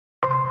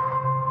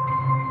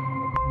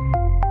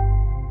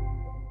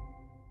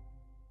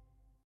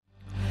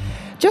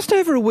Just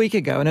over a week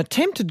ago, an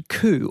attempted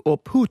coup, or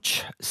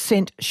putsch,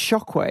 sent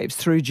shockwaves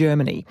through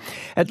Germany.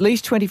 At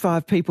least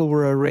 25 people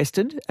were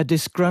arrested, a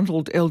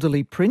disgruntled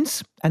elderly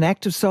prince, an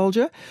active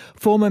soldier,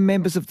 former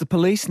members of the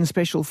police and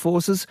special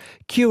forces,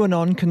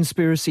 QAnon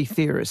conspiracy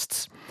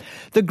theorists.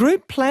 The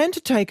group planned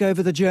to take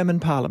over the German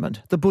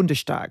parliament, the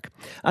Bundestag,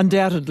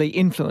 undoubtedly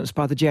influenced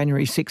by the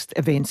January 6th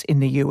events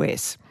in the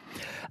US.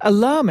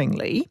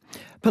 Alarmingly,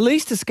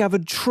 police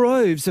discovered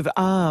troves of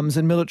arms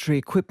and military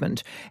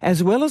equipment,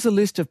 as well as a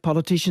list of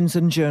politicians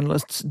and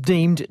journalists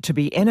deemed to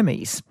be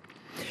enemies.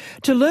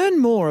 To learn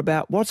more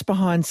about what's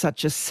behind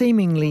such a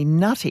seemingly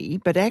nutty,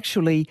 but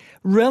actually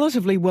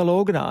relatively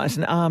well-organised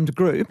and armed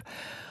group,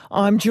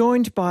 I'm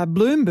joined by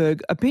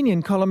Bloomberg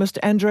opinion columnist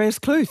Andreas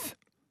Kluth.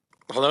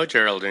 Hello,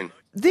 Geraldine.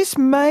 This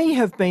may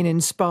have been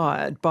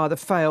inspired by the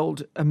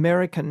failed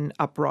American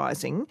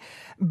uprising,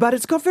 but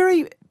it's got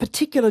very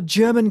particular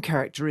German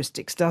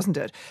characteristics, doesn't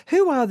it?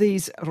 Who are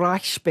these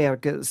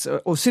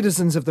Reichsbürgers, or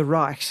citizens of the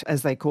Reich,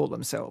 as they call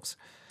themselves?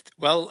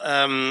 Well,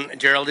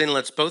 Geraldine,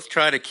 let's both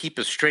try to keep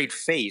a straight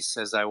face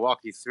as I walk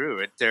you through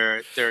it.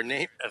 Their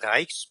name,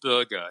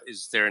 Reichsbürger,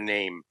 is their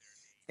name.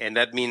 And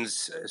that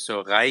means,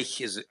 so Reich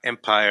is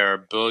empire,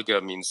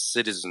 Bürger means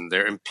citizen.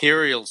 They're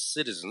imperial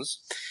citizens.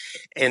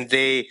 And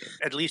they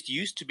at least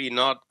used to be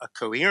not a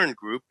coherent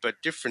group, but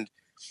different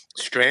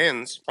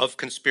strands of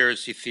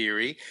conspiracy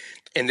theory.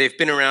 And they've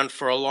been around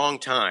for a long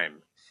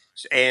time.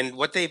 And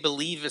what they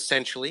believe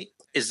essentially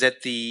is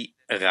that the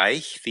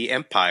Reich, the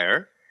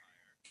empire,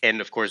 and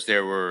of course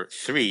there were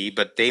three,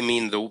 but they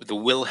mean the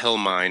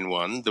Wilhelmine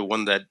one, the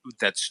one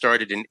that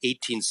started in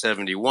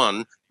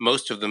 1871.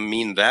 Most of them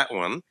mean that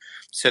one.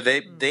 So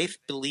they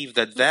believe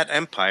that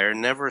empire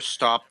never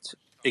stopped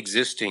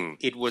existing.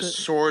 It was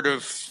sort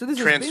of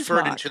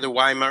transferred into the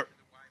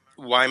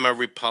Weimar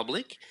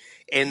Republic.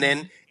 And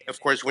then, of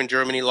course, when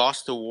Germany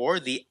lost the war,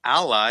 the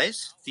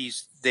Allies,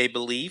 they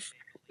believe,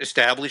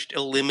 established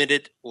a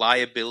limited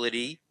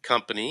liability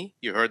company.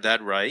 You heard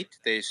that right.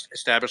 They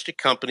established a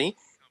company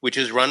which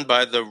is run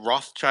by the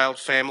Rothschild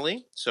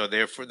family. So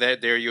therefore,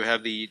 there you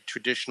have the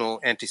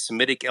traditional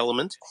anti-Semitic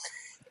element.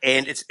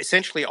 And it's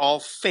essentially all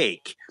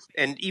fake.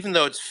 And even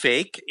though it's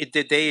fake,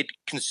 they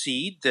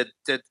concede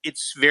that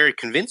it's very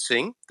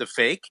convincing, the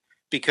fake,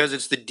 because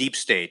it's the deep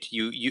state.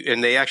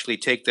 And they actually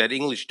take that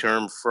English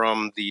term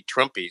from the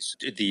Trumpies,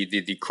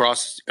 the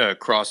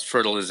cross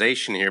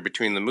fertilization here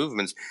between the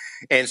movements.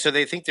 And so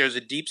they think there's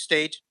a deep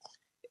state,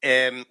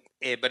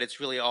 but it's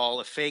really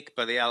all a fake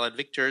by the Allied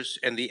victors,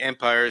 and the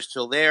empire is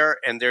still there,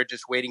 and they're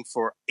just waiting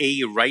for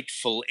a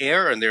rightful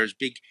heir, and there's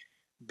big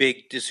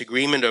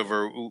disagreement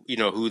over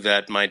who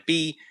that might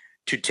be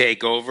to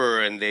take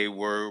over, and they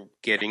were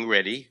getting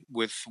ready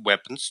with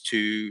weapons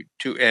to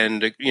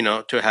end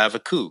to have a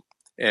coup.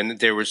 And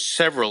there were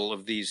several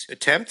of these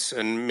attempts,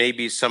 and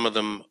maybe some of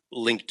them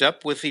linked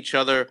up with each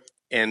other,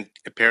 and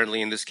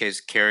apparently in this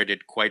case carried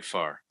it quite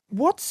far.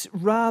 What's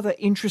rather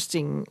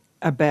interesting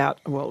about,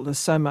 well, there's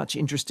so much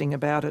interesting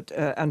about it,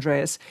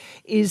 Andreas,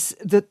 is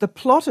that the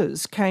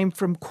plotters came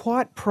from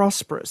quite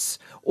prosperous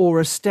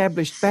or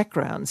established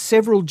backgrounds.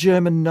 Several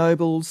German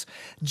nobles,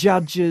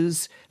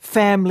 judges,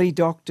 family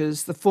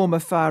doctors, the former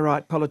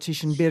far-right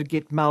politician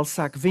Birgit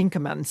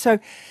Malsack-Winkemann. So,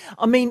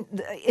 I mean,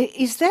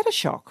 is that a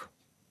shock?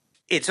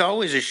 It's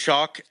always a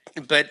shock,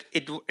 but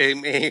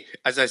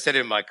as I said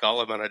in my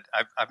column, and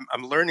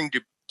I'm learning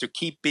to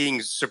keep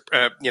being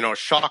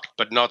shocked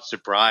but not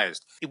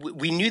surprised.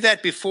 We knew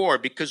that before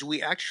because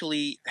we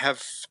actually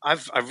have.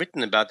 I've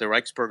written about the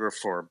Reichsbürger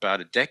for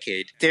about a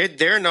decade.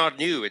 They're not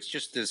new. It's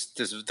just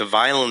the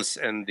violence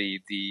and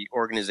the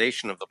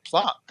organization of the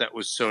plot that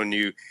was so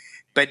new.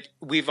 But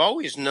we've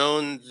always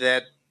known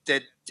that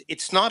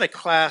it's not a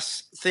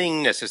class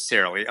thing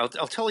necessarily. I'll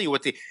tell you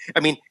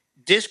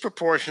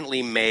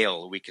disproportionately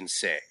male, we can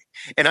say.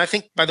 And I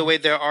think, by the way,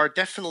 there are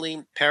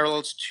definitely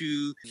parallels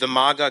to the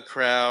MAGA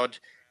crowd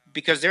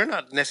because they're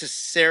not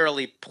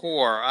necessarily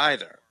poor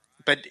either.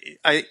 But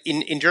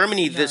in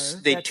Germany,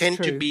 they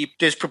tend to be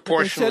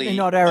disproportionately certainly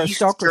not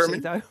aristocracy,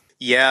 though.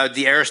 Yeah,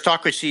 the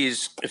aristocracy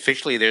is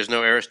officially, there's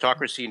no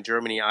aristocracy in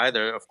Germany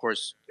either. Of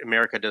course,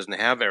 America doesn't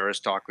have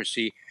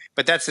aristocracy.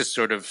 But that's a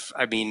sort of,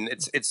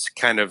 it's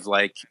kind of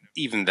like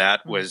even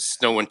that was,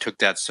 no one took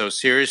that so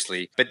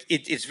seriously. But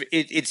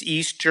it's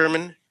East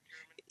German,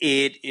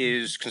 it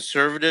is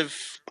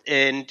conservative,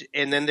 and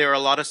then there are a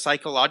lot of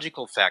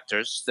psychological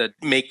factors that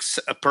makes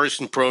a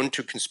person prone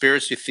to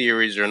conspiracy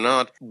theories or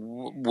not.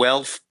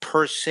 Wealth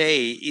per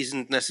se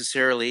isn't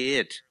necessarily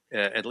it,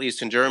 at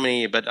least in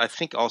Germany, but I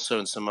think also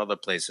in some other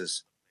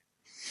places.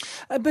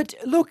 But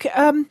look,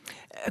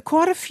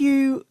 quite a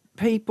few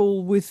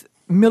people with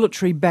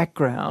military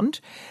background,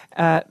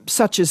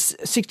 such as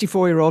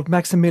 64-year-old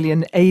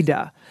Maximilian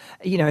Eder.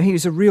 He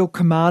was a real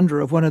commander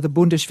of one of the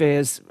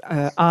Bundeswehr's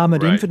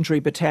armoured infantry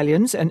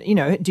battalions and,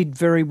 did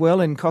very well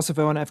in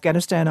Kosovo and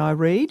Afghanistan, I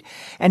read.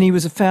 And he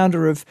was a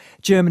founder of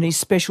Germany's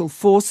Special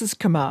Forces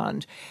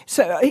Command.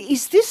 So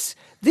this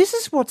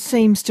is what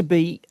seems to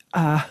be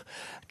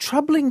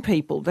troubling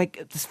people. They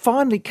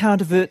finally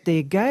can't avert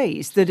their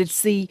gaze, that it's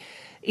the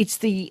it's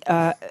the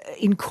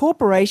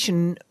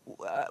incorporation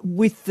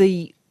with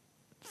the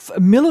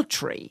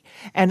military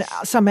and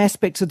some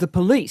aspects of the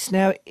police.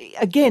 Now,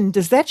 again,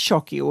 does that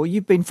shock you, or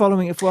you've been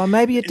following it for a while?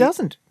 Maybe it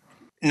doesn't.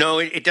 No,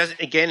 it doesn't.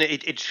 Again,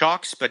 it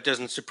shocks, but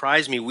doesn't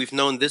surprise me. We've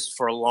known this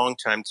for a long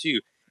time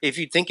too. If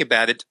you think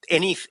about it,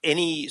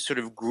 any sort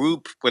of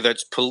group, whether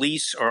it's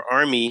police or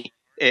army,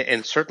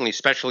 and certainly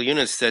special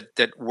units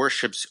that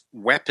worships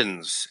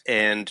weapons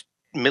and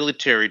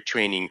military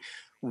training,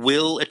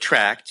 will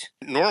attract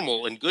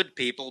normal and good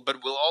people,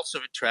 but will also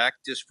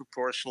attract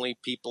disproportionately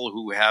people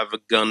who have a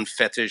gun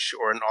fetish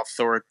or an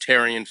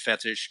authoritarian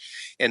fetish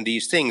and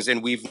these things.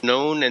 And we've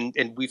known and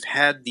we've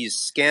had these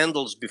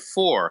scandals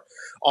before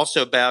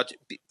also about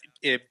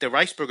the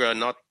Reichsbürger are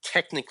not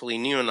technically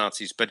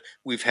neo-Nazis, but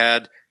we've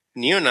had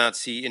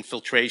neo-Nazi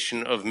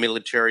infiltration of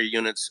military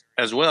units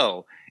as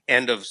well,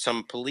 and of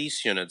some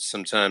police units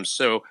sometimes.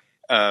 So,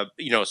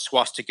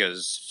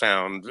 swastikas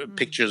found,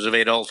 pictures of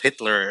Adolf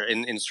Hitler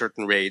in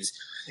certain raids.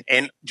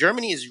 And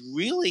Germany is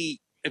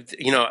really,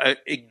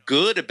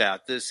 good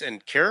about this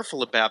and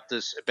careful about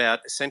this, about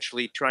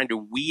essentially trying to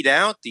weed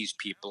out these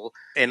people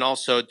and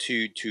also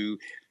to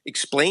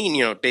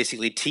explain,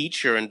 basically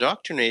teach or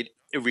indoctrinate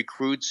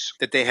recruits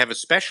that they have a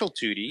special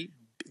duty,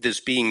 this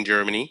being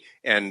Germany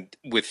and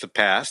with the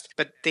past,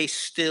 but they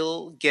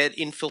still get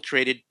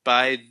infiltrated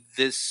by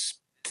this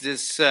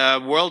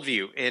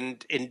worldview,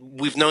 and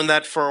we've known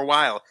that for a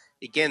while.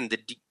 Again,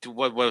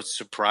 what was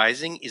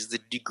surprising is the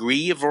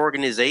degree of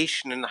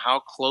organization and how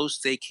close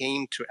they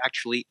came to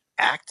actually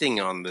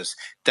acting on this.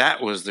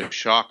 That was the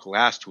shock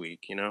last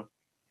week,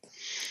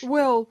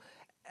 Well,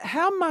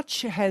 how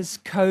much has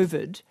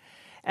COVID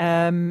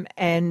and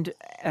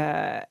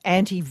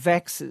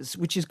anti-vaxxers,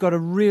 which has got a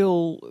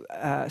real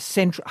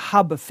central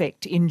hub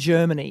effect in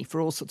Germany for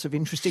all sorts of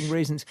interesting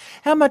reasons,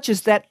 how much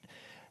has that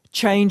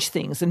changed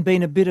things and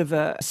been a bit of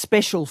a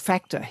special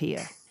factor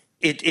here?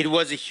 It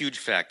was a huge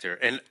factor,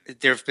 and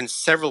there have been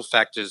several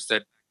factors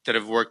that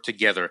have worked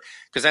together.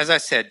 Because as I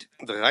said,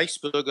 the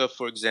Reichsbürger,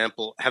 for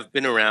example, have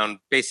been around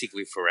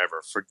basically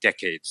forever, for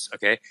decades,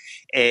 okay?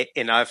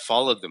 And I've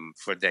followed them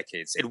for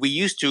decades. And we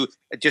used to,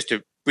 just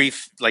a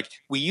brief,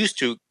 we used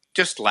to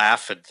just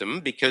laugh at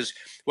them because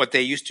what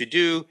they used to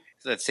do,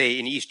 let's say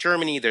in East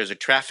Germany, there's a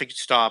traffic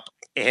stop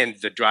and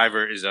the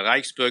driver is a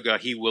Reichsbürger,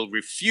 he will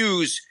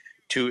refuse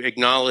to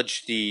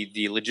acknowledge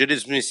the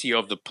legitimacy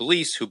of the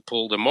police who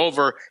pulled him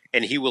over,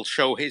 and he will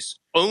show his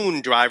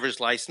own driver's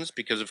license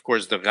because, of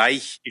course, the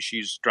Reich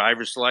issues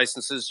driver's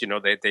licenses.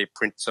 They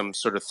print some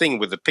sort of thing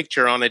with a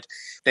picture on it.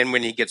 Then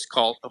when he gets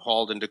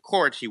hauled into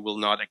court, he will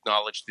not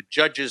acknowledge the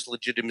judge's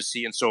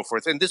legitimacy and so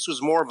forth. And this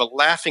was more of a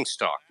laughing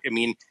stock. I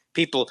mean,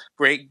 people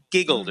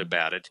giggled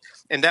about it.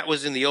 And that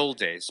was in the old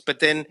days. But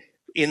then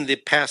in the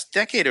past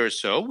decade or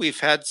so,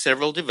 we've had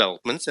several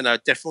developments, and I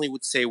definitely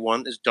would say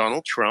one is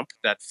Donald Trump,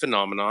 that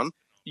phenomenon.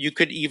 You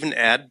could even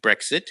add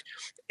Brexit,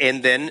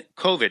 and then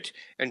COVID.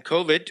 And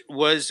COVID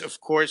was, of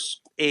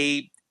course,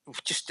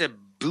 just a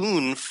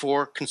boon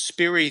for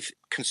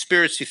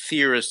conspiracy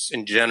theorists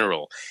in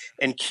general,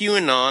 and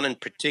QAnon in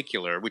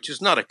particular, which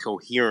is not a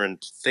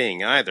coherent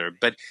thing either,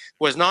 but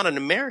was not an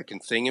American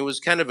thing. It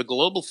was kind of a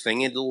global thing.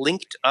 It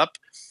linked up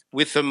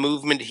with a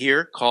movement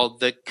here called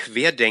the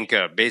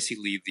Querdenker,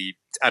 basically the,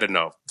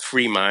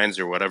 free minds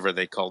or whatever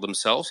they call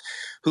themselves,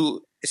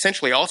 who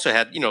essentially also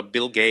had,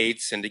 Bill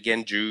Gates and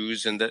again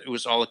Jews, and that it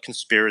was all a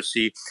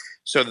conspiracy.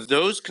 So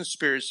those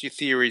conspiracy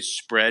theories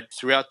spread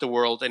throughout the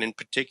world, and in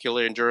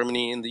particular in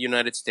Germany and the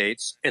United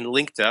States, and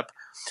linked up.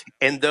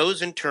 And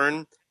those in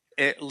turn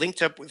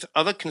linked up with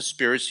other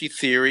conspiracy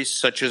theories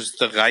such as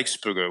the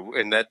Reichsbürger,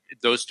 and that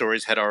those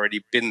stories had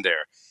already been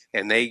there.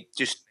 And they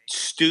just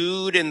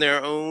stewed in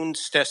their own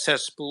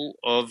cesspool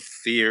of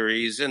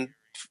theories and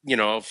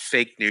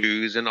fake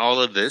news and all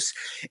of this.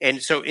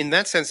 And so in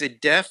that sense,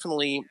 it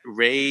definitely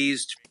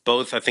raised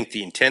both, I think,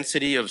 the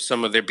intensity of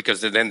some of their,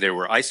 because then they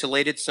were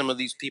isolated, some of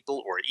these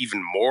people, or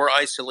even more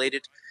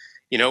isolated,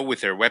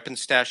 with their weapon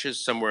stashes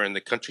somewhere in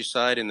the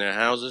countryside in their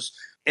houses.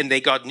 And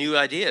they got new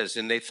ideas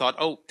and they thought,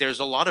 oh, there's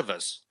a lot of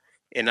us.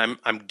 And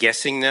I'm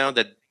guessing now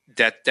that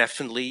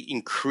definitely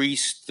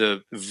increased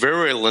the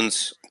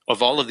virulence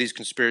of all of these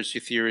conspiracy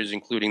theories,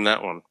 including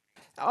that one.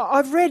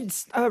 I've read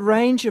a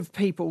range of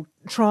people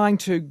trying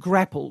to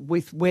grapple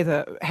with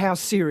how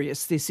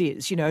serious this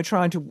is,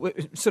 trying to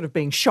sort of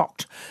being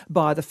shocked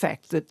by the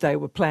fact that they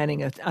were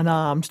planning an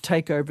armed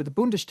takeover of the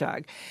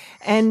Bundestag.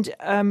 And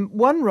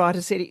one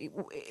writer said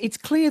it's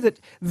clear that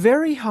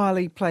very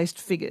highly placed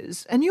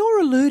figures, and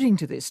you're alluding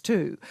to this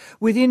too,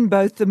 within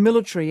both the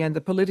military and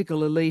the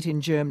political elite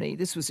in Germany,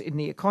 this was in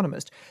The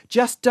Economist,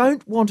 just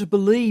don't want to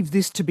believe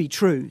this to be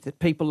true, that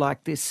people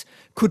like this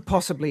could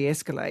possibly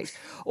escalate,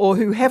 or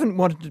who haven't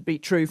wanted it to be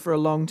true for a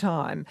long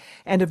time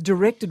and have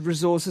directed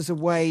resources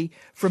away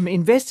from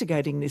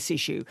investigating this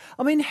issue.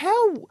 I mean,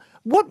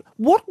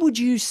 what would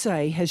you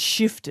say has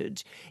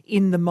shifted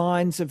in the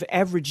minds of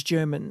average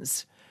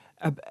Germans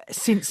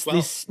since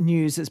this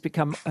news has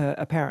become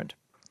apparent?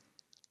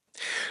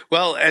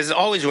 Well, as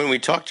always, when we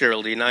talk,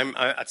 Geraldine,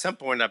 at some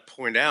point I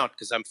point out,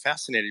 because I'm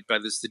fascinated by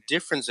this, the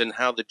difference in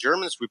how the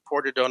Germans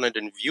reported on it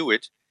and view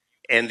it,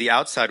 and the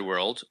outside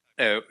world,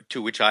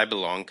 to which I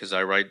belong, because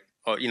I write.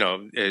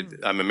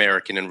 I'm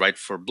American and write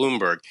for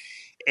Bloomberg.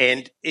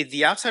 And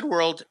the outside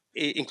world,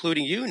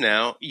 including you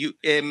now, you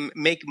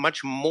make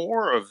much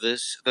more of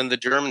this than the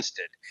Germans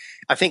did.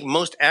 I think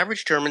most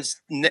average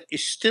Germans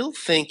still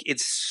think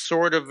it's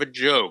sort of a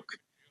joke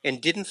and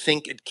didn't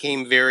think it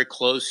came very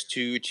close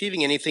to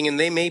achieving anything, and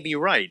they may be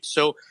right.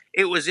 So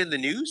it was in the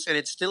news, and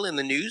it's still in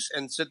the news,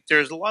 and so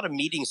there's a lot of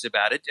meetings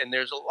about it, and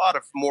there's a lot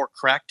of more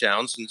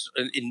crackdowns,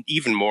 and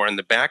even more in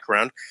the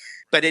background.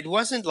 But it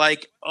wasn't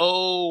like,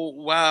 oh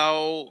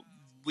wow,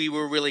 we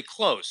were really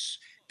close,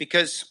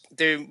 because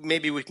there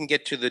maybe we can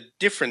get to the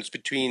difference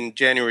between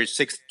January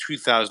 6th,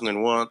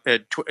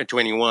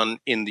 2021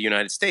 in the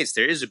United States.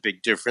 There is a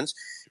big difference.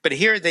 But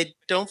here they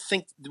don't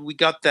think we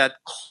got that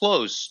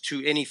close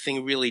to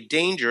anything really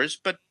dangerous,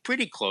 but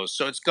pretty close.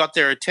 So it's got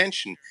their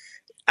attention.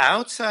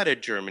 Outside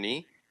of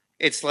Germany,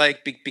 it's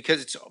like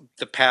because it's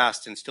the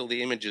past and still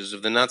the images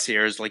of the Nazi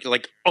era is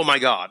like oh my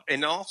god.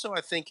 And also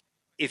I think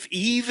if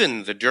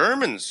even the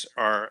Germans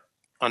are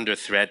under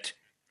threat,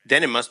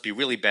 then it must be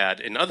really bad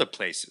in other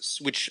places,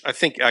 which I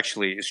think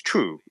actually is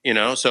true.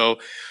 So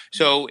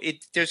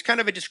there's kind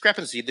of a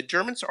discrepancy. The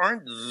Germans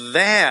aren't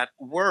that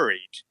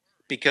worried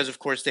because of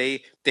course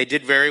they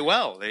did very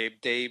well.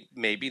 They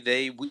maybe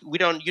they we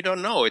don't you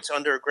don't know, it's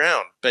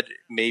underground, but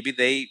maybe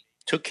they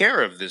took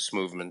care of this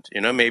movement.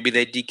 Maybe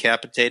they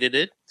decapitated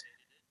it,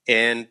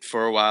 and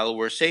for a while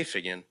we're safe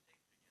again.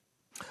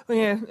 Well,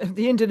 yeah,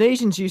 the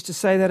Indonesians used to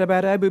say that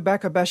about Abu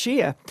Bakr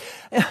Bashir.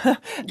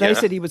 They Yeah.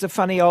 said he was a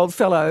funny old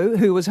fellow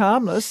who was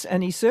harmless,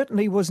 and he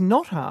certainly was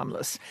not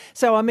harmless.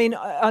 So, I mean,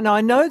 and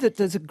I know that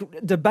there's a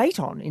debate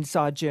on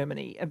inside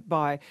Germany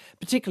by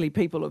particularly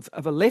people of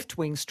a left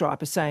wing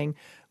stripe are saying,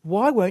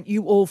 why won't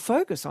you all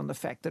focus on the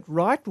fact that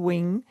right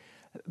wing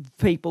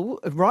people,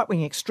 right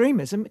wing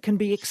extremism can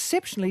be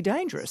exceptionally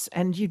dangerous,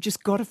 and you've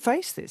just got to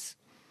face this?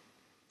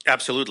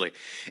 Absolutely.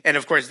 And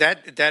of course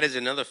that is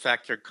another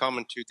factor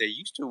common to they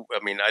used to. I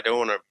mean, I don't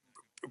want to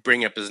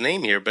bring up his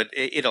name here, but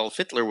Adolf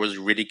Hitler was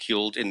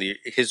ridiculed in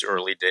his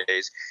early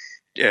days.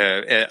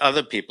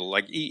 Other people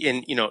like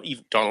even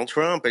Donald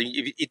Trump,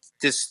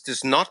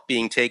 this not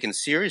being taken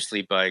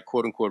seriously by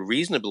quote unquote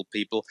reasonable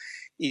people.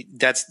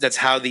 That's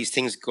how these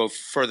things go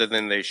further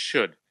than they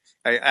should.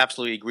 I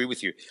absolutely agree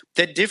with you.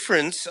 The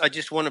difference, I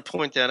just want to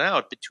point that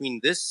out, between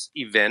this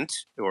event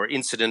or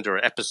incident or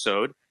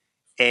episode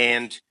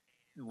and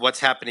what's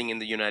happening in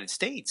the United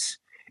States.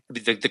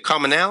 The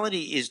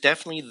commonality is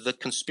definitely the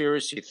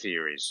conspiracy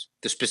theories,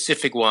 the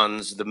specific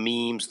ones, the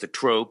memes, the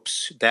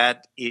tropes.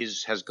 That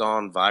has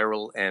gone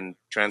viral and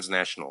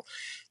transnational.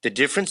 The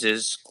difference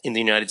is in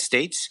the United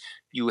States,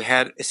 you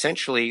had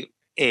essentially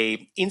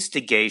a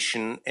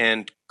instigation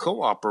and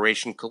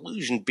cooperation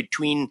collusion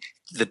between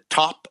the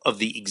top of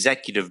the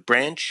executive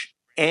branch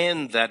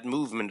and that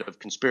movement of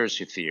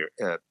conspiracy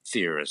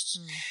theorists.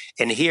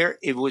 And here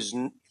it was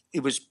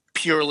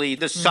purely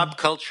the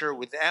subculture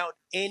without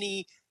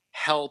any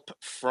help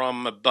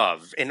from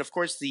above. And of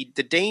course,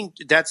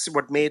 that's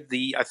what made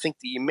I think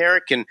the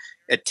American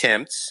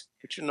attempts,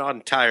 which are not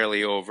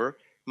entirely over,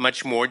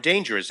 much more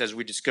dangerous, as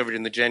we discovered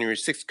in the January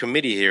 6th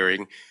committee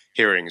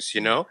hearings.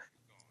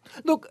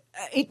 Look,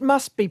 it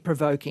must be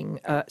provoking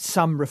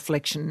some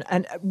reflection,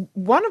 and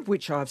one of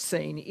which I've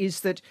seen is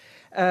that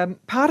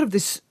part of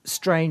this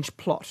strange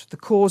plot, the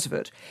cause of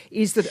it,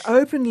 is that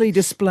openly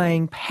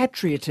displaying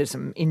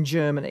patriotism in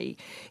Germany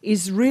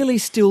is really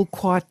still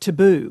quite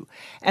taboo,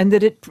 and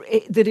that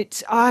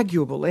it's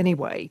arguable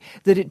anyway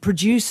that it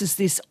produces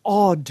this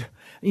odd,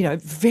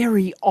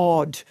 very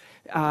odd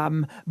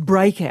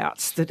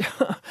breakouts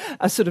that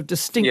are sort of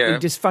distinctly Yeah.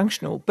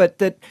 dysfunctional, but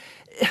that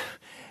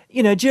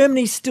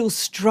Germany's still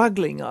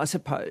struggling, I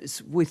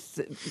suppose,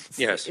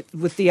 Yes.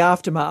 with the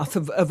aftermath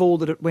of all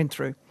that it went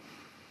through.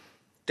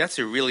 That's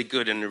a really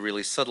good and a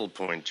really subtle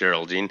point,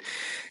 Geraldine.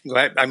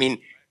 I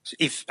mean,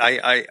 if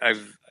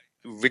I've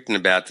written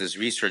about this,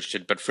 researched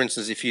it, but for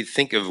instance, if you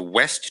think of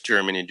West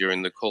Germany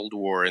during the Cold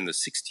War in the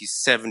 60s,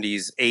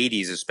 70s,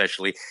 80s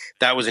especially,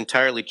 that was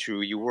entirely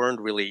true. You weren't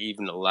really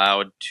even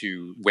allowed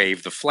to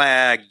wave the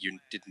flag. You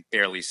didn't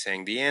barely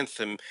sing the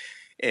anthem.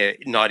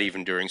 Not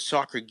even during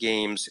soccer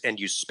games, and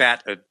you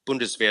spat at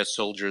Bundeswehr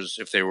soldiers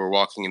if they were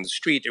walking in the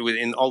street. It was,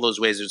 in all those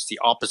ways, it was the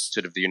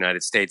opposite of the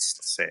United States,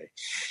 let's say.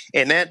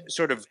 And that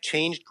sort of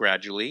changed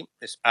gradually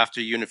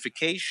after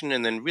unification,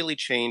 and then really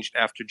changed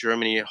after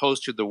Germany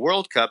hosted the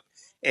World Cup.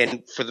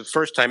 And for the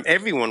first time,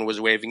 everyone was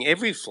waving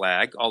every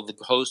flag, all the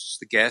hosts,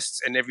 the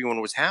guests, and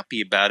everyone was happy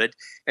about it.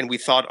 And we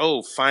thought,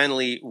 oh,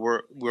 finally,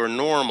 we're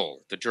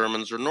normal. The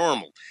Germans are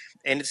normal.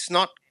 And it's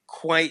not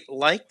quite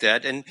like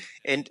that. And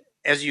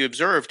as you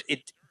observed,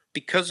 it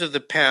because of the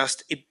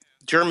past,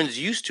 Germans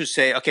used to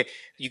say, okay,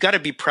 you got to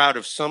be proud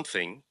of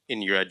something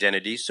in your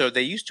identity. So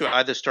they used to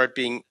either start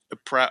being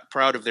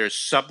proud of their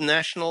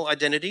subnational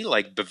identity,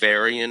 like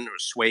Bavarian or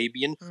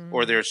Swabian,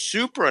 or their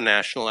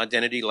supranational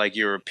identity, like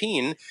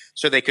European,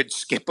 so they could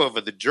skip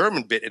over the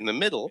German bit in the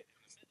middle.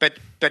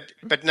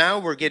 But now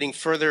we're getting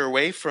further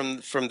away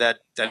from that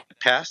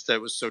past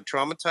that was so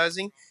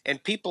traumatizing,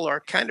 and people are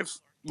kind of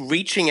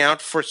reaching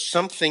out for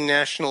something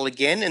national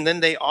again, and then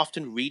they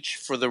often reach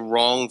for the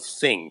wrong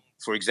thing.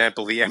 For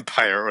example, the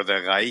empire or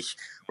the Reich,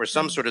 or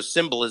some sort of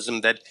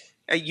symbolism that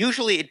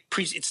usually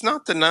it's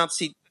not the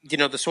Nazi,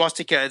 the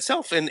swastika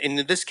itself. And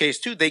in this case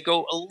too, they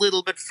go a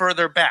little bit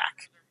further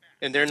back,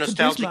 and they're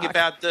nostalgic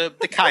about the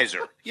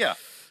Kaiser. Yeah.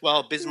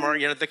 Well,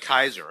 Bismarck, the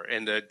Kaiser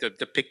and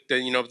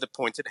the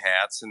pointed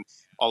hats and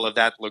all of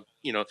that look,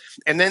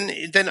 and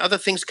then other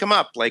things come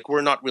up, like we're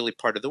not really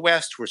part of the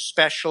West, we're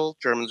special.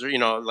 Germans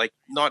are, like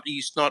not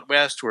East, not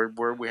West,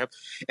 where we have,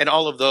 and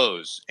all of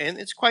those, and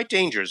it's quite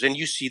dangerous. And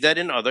you see that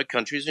in other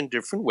countries in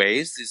different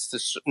ways. It's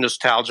this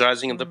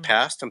nostalgizing of the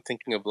past. I'm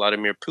thinking of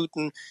Vladimir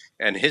Putin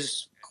and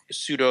his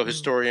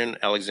pseudo-historian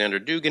Alexander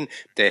Dugin.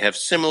 They have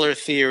similar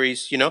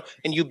theories,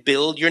 and you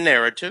build your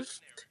narrative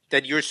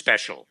that you're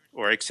special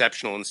or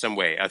exceptional in some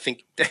way. I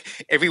think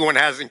everyone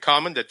has in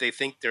common that they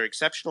think they're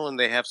exceptional and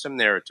they have some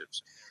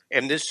narratives.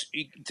 And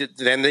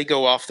then they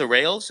go off the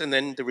rails, and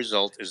then the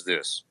result is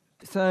this.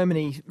 So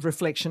many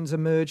reflections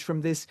emerge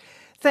from this.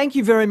 Thank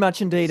you very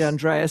much indeed,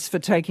 Andreas, for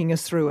taking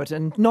us through it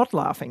and not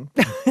laughing,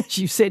 as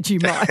you said you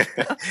might.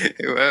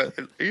 Well,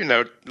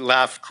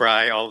 laugh,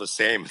 cry, all the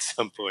same at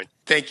some point.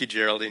 Thank you,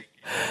 Geraldine.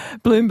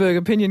 Bloomberg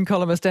opinion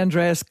columnist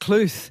Andreas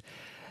Kluth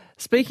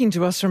speaking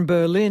to us from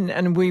Berlin,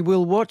 and we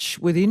will watch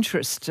with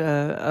interest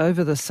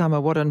over the summer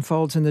what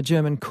unfolds in the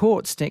German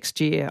courts next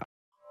year.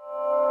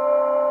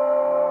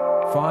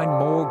 Find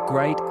more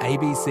great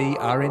ABC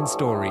RN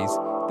stories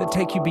that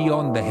take you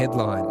beyond the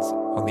headlines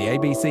on the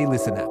ABC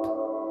Listen app.